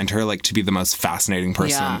I find her like to be the most fascinating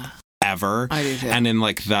person ever. I do too. And in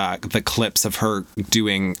like the clips of her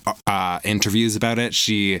doing interviews about it,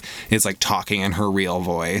 she is like talking in her real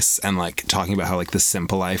voice and like talking about how like The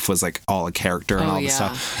Simple Life was like all a character and all this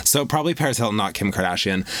stuff. So probably Paris Hilton, not Kim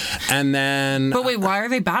Kardashian. And then But wait, why are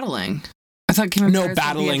they battling? I thought Kim and Paris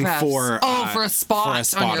battling for for a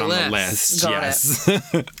spot on your the list. Got yes.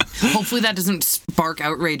 it. Hopefully that doesn't spark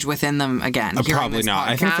outrage within them again. Probably not.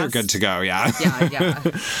 I think they're good to go. Yeah. Yeah.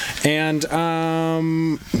 And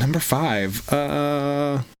number 5.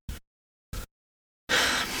 I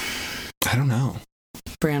don't know.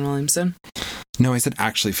 Brianna Williamson. No, I said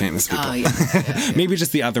actually famous people. Oh, yeah. Maybe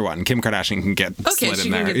just the other one. Kim Kardashian can get slid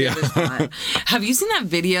in there. Can get the other spot. Have you seen that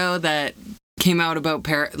video that came out about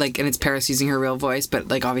Paris, like, and it's Paris using her real voice, but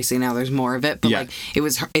like obviously now there's more of it, but like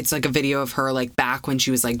it's like a video of her like back when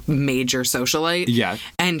she was like major socialite,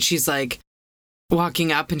 and she's like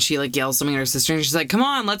walking up and she like yells something at her sister, and she's like, come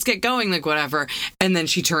on, let's get going, like whatever, and then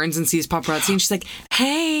she turns and sees paparazzi and she's like,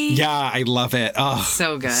 hey. I love it. Oh,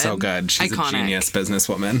 so good. She's iconic. a genius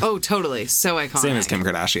businesswoman. Oh, totally. So iconic. Same as Kim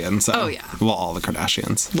Kardashian. So well, all the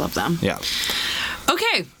Kardashians, love them.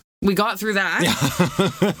 Okay, we got through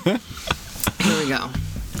that. Here we go.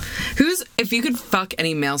 If you could fuck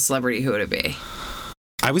any male celebrity, who would it be?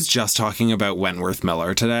 I was just talking about Wentworth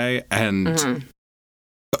Miller today, and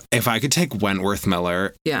if I could take Wentworth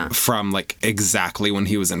Miller from like exactly when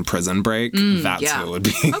he was in Prison Break, that's who it would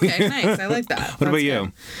be. Okay, nice. I like that. What about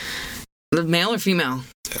you? The male or female?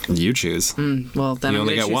 You choose. Well, then you I'm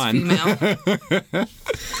only get one. Female.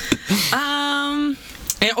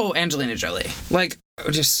 Angelina Jolie. Like,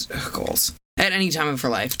 just goals. At any time of her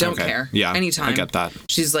life. Don't care. Yeah. Anytime. I get that.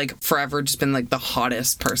 She's like forever just been like the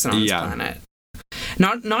hottest person on this planet.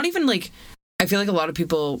 Not even like, I feel like a lot of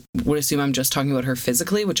people would assume I'm just talking about her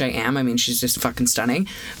physically, which I am. I mean, she's just fucking stunning.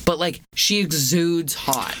 But like, she exudes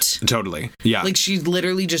hot. Totally. Yeah. Like, she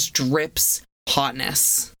literally just drips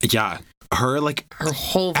hotness. Yeah. Her, like, her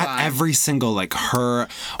whole vibe. Every single, like, her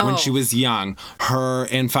when she was young, her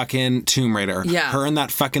in fucking Tomb Raider, her in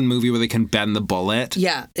that fucking movie where they can bend the bullet.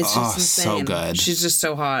 Yeah, it's just insane. So good. She's just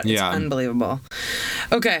so hot. It's unbelievable.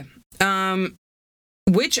 Okay.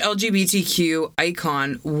 Which LGBTQ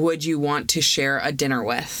icon would you want to share a dinner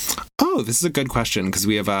with? Oh, this is a good question because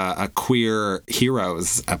we have a queer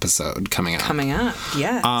heroes episode coming up.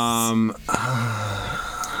 Yes. I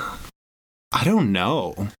don't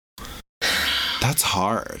know. That's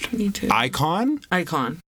hard. Me too. Icon?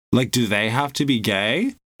 Like, do they have to be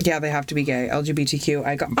gay? Yeah, they have to be gay. LGBTQ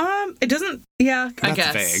icon. It doesn't. Yeah, I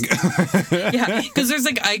guess. That's vague. Yeah, because there's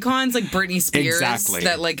like icons like Britney Spears. Exactly.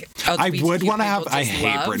 That like LGBTQ I would want to have. I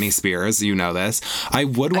hate love. Britney Spears. You know this. I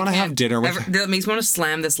would want to have dinner with. That makes me want to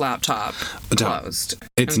slam this laptop closed.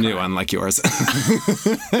 It's new, unlike yours.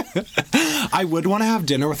 I would want to have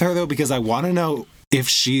dinner with her though because I want to know if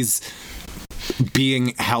she's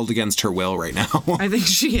being held against her will right now. I think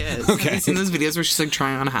she is. Okay. Have you seen those videos where she's like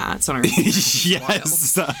trying on hats on her?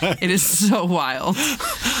 Yes. It is so wild.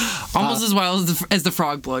 Almost as wild as the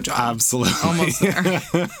frog blowjob. Absolutely. Almost there.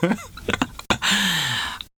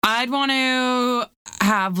 I'd want to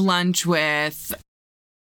have lunch with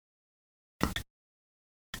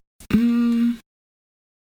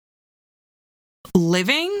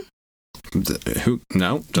Living? Who?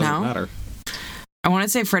 No, doesn't No? matter. I want to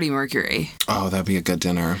say Freddie Mercury. Oh, that'd be a good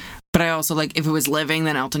dinner. But I also like, if it was living,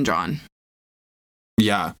 then Elton John.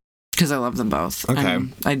 Yeah. Because I love them both. Okay.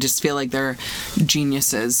 And I just feel like they're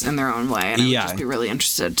geniuses in their own way. And I would Yeah. just be really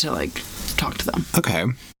interested to like talk to them. Okay.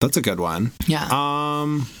 That's a good one. Yeah.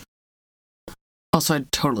 Also, I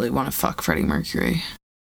totally want to fuck Freddie Mercury.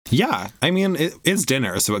 Yeah. I mean, it's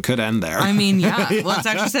dinner, so it could end there. I mean, yeah. Well, it's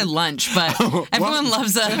actually said lunch, but everyone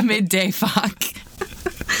loves a midday fuck.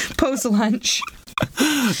 Post lunch.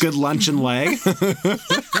 Good lunch and leg.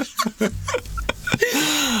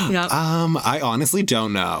 Yep. I honestly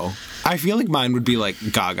don't know. I feel like mine would be like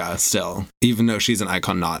Gaga still, even though she's an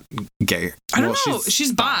icon, not gay. I don't know.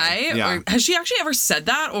 She's bi. Yeah. Or, has she actually ever said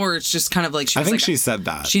that, or it's just kind of like she I was think like, she said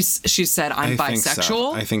that. she said I'm I think so.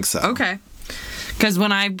 bisexual. I think so. Okay. Because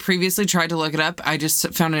when I previously tried to look it up, I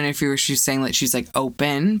just found an interview where she's saying that she's like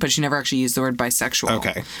open, but she never actually used the word bisexual.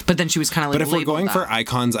 Okay. But then she was kind of like, But if we're going that. for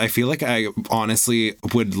icons, I feel like I honestly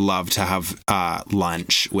would love to have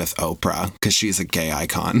lunch with Oprah because she's a gay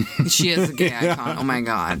icon. She is a gay icon. Oh my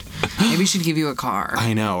God. Maybe she'd give you a car.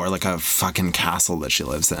 I know, or like a fucking castle that she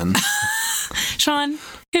lives in. Sean,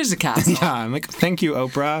 here's a castle. Yeah, I'm like, thank you,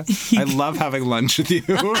 Oprah. I love having lunch with you.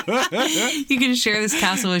 You can share this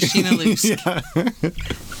castle with Sheena Luce. Yeah.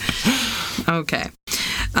 Okay.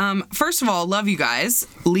 First of all, love you guys.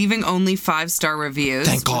 Leaving only 5-star reviews.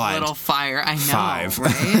 Thank God. With a little fire. I know, 5.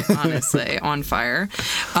 right? Honestly, on fire.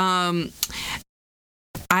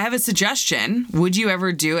 I have a suggestion. Would you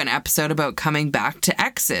ever do an episode about coming back to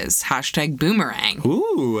exes? #boomerang.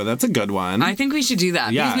 Ooh, that's a good one. I think we should do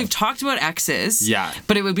that. Yeah. Because we've talked about exes. Yeah.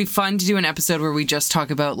 But it would be fun to do an episode where we just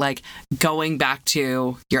talk about, like, going back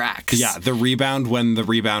to your ex. Yeah, the rebound when the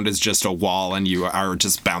rebound is just a wall and you are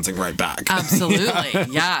just bouncing right back.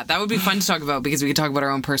 Absolutely. Yeah, that would be fun to talk about because we could talk about our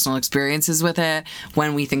own personal experiences with it,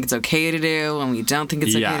 when we think it's okay to do, when we don't think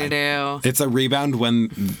it's okay to do. It's a rebound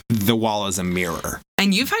when the wall is a mirror.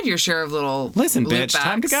 And you've had your share of little Listen, loop bitch,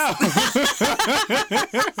 time to backs.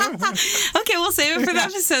 go. Okay, we'll save it for the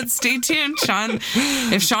episode. Stay tuned, Sean.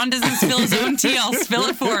 If Sean doesn't spill his own tea, I'll spill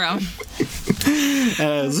it for him.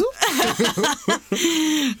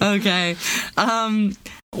 Okay.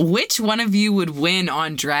 Which one of you would win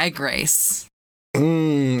on Drag Race?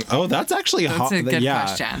 Oh, that's actually That's a good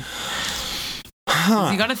question.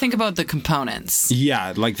 You got to think about the components.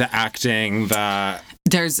 Yeah, like the acting,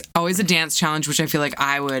 There's always a dance challenge, which I feel like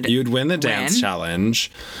I would you'd win the dance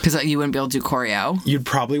challenge. because you wouldn't be able to do choreo. You'd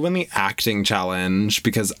probably win the acting challenge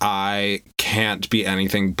because I can't be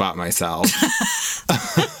anything but myself.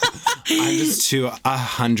 I'm just too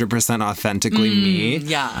 100% authentically me.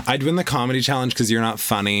 Yeah. I'd win the comedy challenge because you're not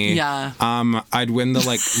funny. Yeah. I'd win the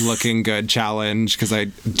like looking good challenge because I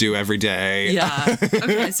do every day. Yeah.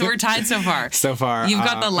 Okay, so we're tied so far. So far, You've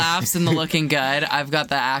got the laughs and the looking good. I've got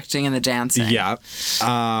the acting and the dancing. Yeah.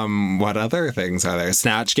 What other things are there?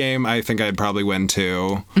 Snatch Game, I think I'd probably win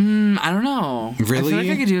too. I don't know. Really? I feel like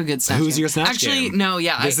I could do a good snatch Who's game. your snatch Actually, game? no,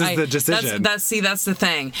 yeah. This is the decision. That's the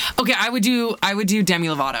thing. Okay, I would do Demi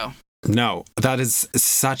Lovato. No, that is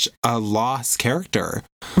such a lost character.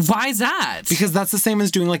 Why is that? Because that's the same as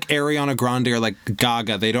doing like Ariana Grande or like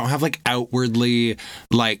Gaga. They don't have like outwardly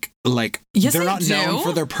like Yes, they're they not known do.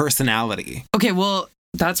 for their personality. Okay, well,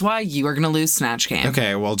 that's why you are going to lose Snatch Game.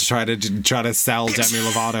 Okay, well try to sell Demi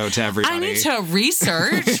Lovato to everybody. I need to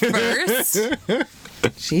research first.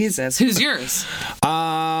 Jesus. Who's yours?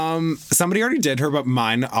 Somebody already did her, but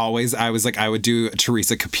mine always I was like I would do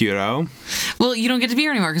Teresa Caputo. Well, you don't get to be here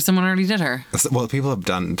anymore because someone already did her. Well, people have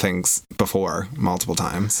done things before multiple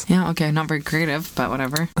times. Yeah, okay. Not very creative, but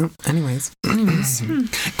whatever. Anyways.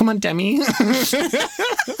 Come on, Demi.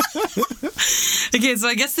 Okay, so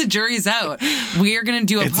I guess the jury's out. We are going to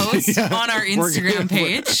do a post on our Instagram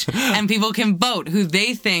page, and people can vote who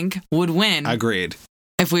they think would win Agreed.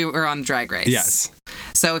 if we were on Drag Race. Yes.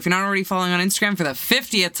 So if you're not already following on Instagram for the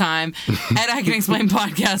 50th time, Ed I Can Explain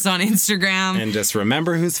podcast on Instagram. And just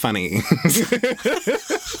remember who's funny.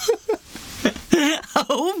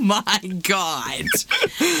 Oh my God.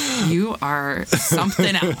 You are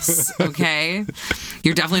something else, okay?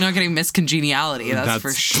 You're definitely not getting miscongeniality. That's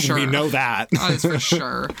for sure. We know that. That is for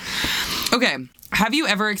sure. Okay. Have you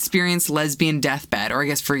ever experienced lesbian deathbed? Or I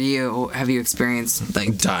guess for you, have you experienced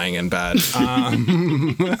like Dying in bed.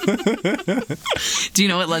 do you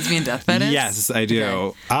know what lesbian deathbed is? Yes, I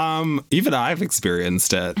do. Okay. Even I've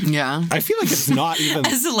experienced it. Yeah. I feel like it's not even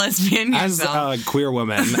As a lesbian as yourself. a queer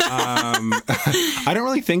woman. I don't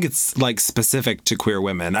really think it's like specific to queer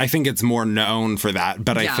women. I think it's more known for that,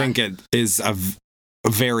 but I Yeah. think it is a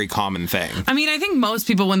very common thing. I mean, I think most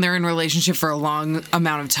people when they're in a relationship for a long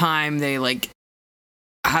amount of time, they like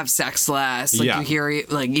have sex less. Like, Yeah. you hear,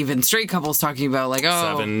 like, even straight couples talking about, like,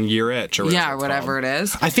 oh... 7-year itch or whatever. Yeah, whatever it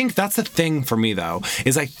is. I think that's the thing for me, though,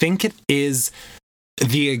 is I think it is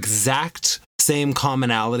the exact same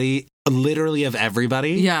commonality, literally, of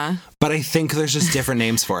everybody. Yeah. But I think there's just different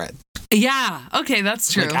names for it. Yeah. Okay,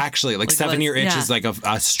 that's true. Like, actually, like 7-year itch is like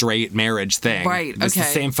a straight marriage thing. Right, It's the okay.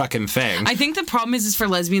 same fucking thing. I think the problem is for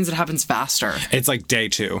lesbians, it happens faster. It's like day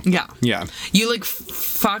 2. Yeah. Yeah. You, like,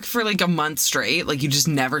 fuck for, like, a month straight. Like, you just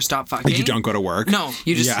never stop fucking. You don't go to work. No,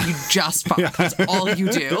 you just fuck. That's all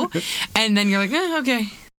you do. And then you're like, okay,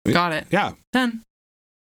 got it. Yeah. Done.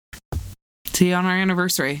 See you on our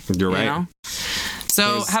anniversary. You're right. You know?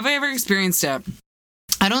 So, have I ever experienced it?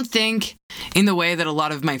 I don't think in the way that a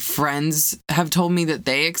lot of my friends have told me that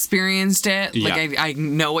they experienced it. Yeah. Like, I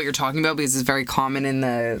know what you're talking about because it's very common in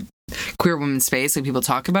the queer woman space. Like, people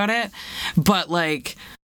talk about it. But, like,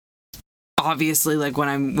 obviously, like,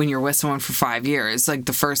 when you're with someone for 5 years, like,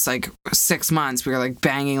 the first, like, 6 months, we were, like,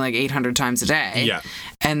 banging, like, 800 times a day. Yeah.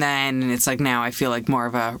 And then it's, like, now I feel like more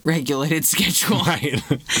of a regulated schedule. Right.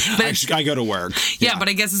 I go to work. Yeah, but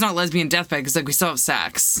I guess it's not lesbian deathbed because, like, we still have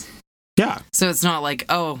sex. Yeah. So it's not like,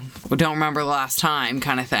 oh, we don't remember the last time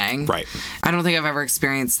kind of thing. Right. I don't think I've ever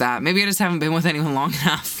experienced that. Maybe I just haven't been with anyone long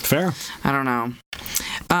enough. Fair. I don't know.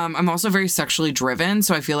 I'm also very sexually driven,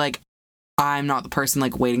 so I feel like I'm not the person,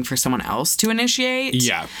 like, waiting for someone else to initiate.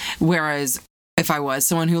 Yeah. Whereas if I was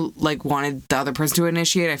someone who, like, wanted the other person to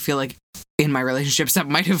initiate, I feel like in my relationships that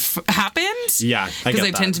might have happened. Yeah, Because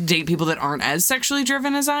I tend to date people that aren't as sexually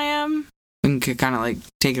driven as I am and could kind of, like,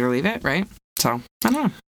 take it or leave it, right? So, I don't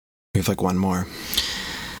know. We have like one more.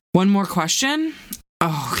 One more question?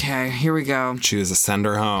 Oh, okay, here we go. Choose a send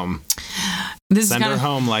her home. Send her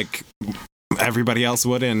home like everybody else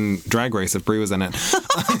would in Drag Race if Brie was in it.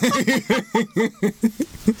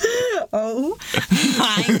 Oh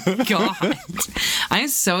my God. I'm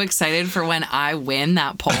so excited for when I win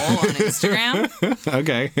that poll on Instagram.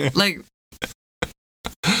 Okay. Like,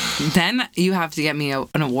 then you have to get me an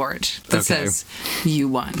award that says you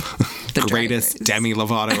won. The greatest Demi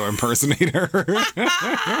Lovato impersonator.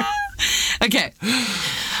 Okay.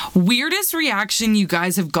 Weirdest reaction you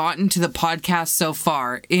guys have gotten to the podcast so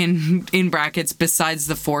far, in brackets, besides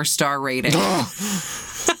the 4-star rating.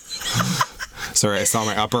 Sorry, I saw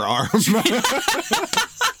my upper arm.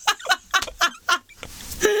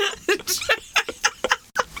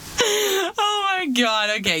 Oh my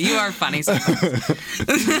God. Okay, you are funny sometimes.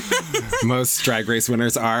 Most Drag Race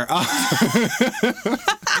winners are.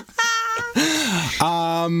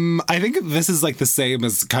 I think this is like the same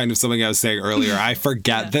as kind of something I was saying earlier. I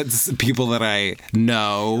forget that people that I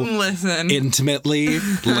know intimately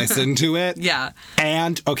listen to it. Yeah.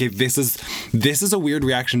 And okay, this is a weird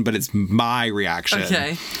reaction, but it's my reaction.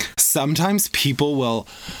 Okay. Sometimes people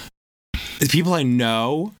I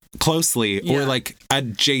know closely or like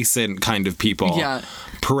adjacent kind of people. Yeah.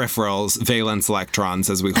 Peripherals, valence electrons,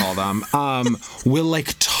 as we call them, will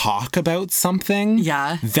like talk about something.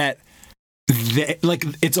 Yeah. That they like.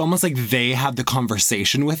 It's almost like they had the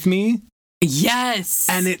conversation with me. Yes.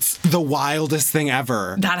 And it's the wildest thing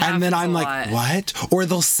ever. That happens and then I'm a like, lot. what? Or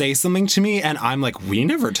they'll say something to me and I'm like, we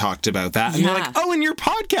never talked about that. And they're like, oh, in your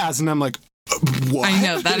podcast. And I'm like, what? I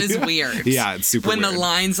know, that is weird. Yeah, it's super weird. When the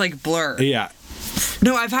lines like blur. Yeah.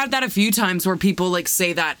 No, I've had that a few times where people like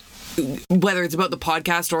say that, whether it's about the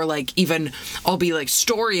podcast or like even I'll be like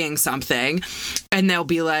storying something and they'll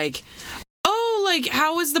be like, oh, like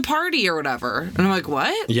how was the party or whatever? And I'm like,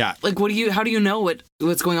 what? Yeah. Like, how do you know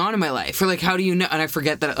what's going on in my life? Or like, how do you know? And I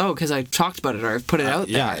forget that, because I talked about it or I've put it out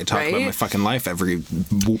there. Yeah, I talk about my fucking life every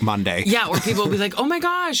Monday. Yeah, or people will be like, oh my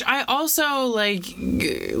gosh, I also like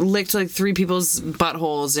licked like 3 people's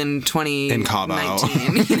buttholes in 2019. In Cabo.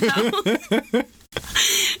 You know?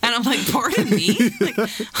 And I'm like, pardon me? Like,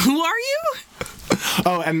 who are you?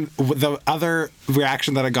 Oh, and the other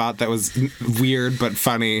reaction that I got that was weird but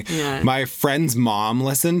funny, my friend's mom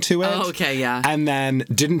listened to it. Oh, okay, yeah. And then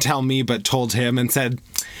didn't tell me but told him and said,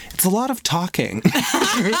 it's a lot of talking. That's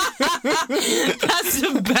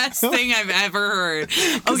the best thing I've ever heard.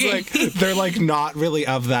 Okay. Like, they're like not really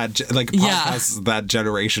of that, like podcasts that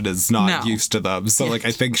generation is not used to them. So like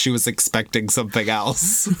I think she was expecting something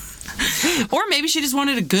else. Or maybe she just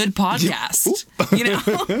wanted a good podcast, you know,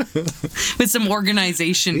 with some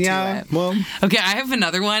organization to it. Well. Okay, I have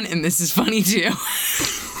another one, and this is funny too.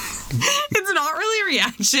 It's not really a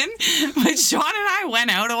reaction, but Sean and I went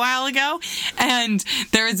out a while ago, and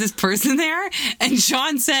there was this person there, and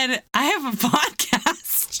Sean said, I have a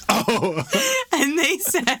podcast. Oh. And they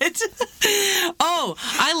said, oh,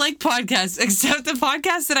 I like podcasts, except the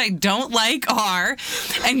podcasts that I don't like are,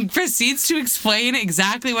 and proceeds to explain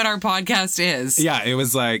exactly what our podcast is. Yeah, it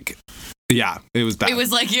was like, yeah, it was bad. It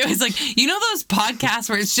was like, you know those podcasts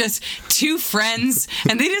where it's just two friends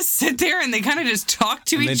and they just sit there and they kind of just talk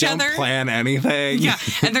to each other. They don't plan anything. Yeah,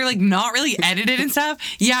 and they're like not really edited and stuff.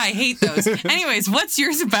 Yeah, I hate those. Anyways, what's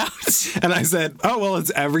yours about? And I said, oh, well,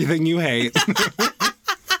 it's everything you hate.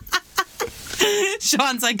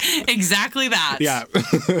 Sean's like, exactly that. Yeah.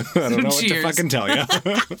 I don't know what to fucking tell you.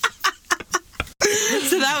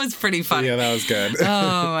 So that was pretty funny. Yeah, that was good.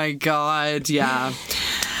 Oh my God. Yeah.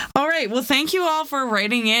 All right. Well, thank you all for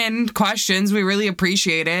writing in questions. We really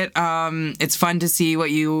appreciate it. It's fun to see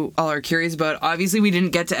what you all are curious about. Obviously, we didn't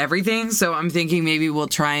get to everything, so I'm thinking maybe we'll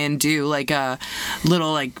try and do like a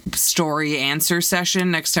little like story answer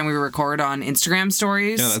session next time we record on Instagram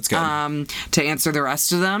stories. Yeah, that's good. To answer the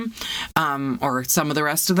rest of them, or some of the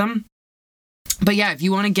rest of them. But yeah, if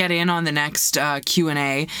you want to get in on the next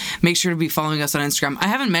Q&A, make sure to be following us on Instagram. I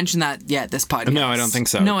haven't mentioned that yet, this podcast. No, I don't think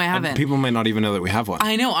so. No, I haven't. And people might not even know that we have one.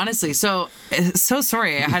 I know, honestly. So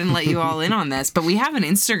sorry I hadn't let you all in on this, but we have an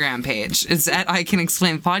Instagram page. It's at I Can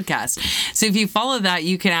Explain Podcast. So if you follow that,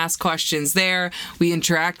 you can ask questions there. We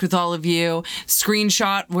interact with all of you.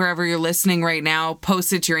 Screenshot wherever you're listening right now,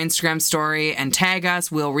 post it to your Instagram story and tag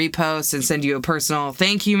us. We'll repost and send you a personal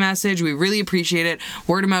thank you message. We really appreciate it.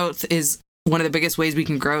 Word of mouth is one of the biggest ways we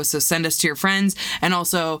can grow, so send us to your friends. And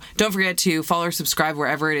also, don't forget to follow or subscribe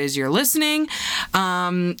wherever it is you're listening.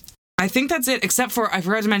 I think that's it, except for, I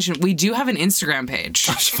forgot to mention, we do have an Instagram page.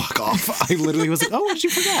 Gosh, fuck off. I literally was like, oh, what did you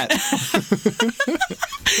forget?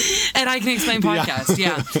 And I Can Explain Podcast,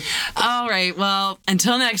 yeah. All right, well,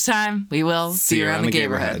 until next time, we will see you around the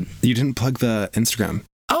neighborhood. You didn't plug the Instagram.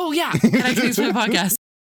 Oh, yeah, and I Can Explain Podcast.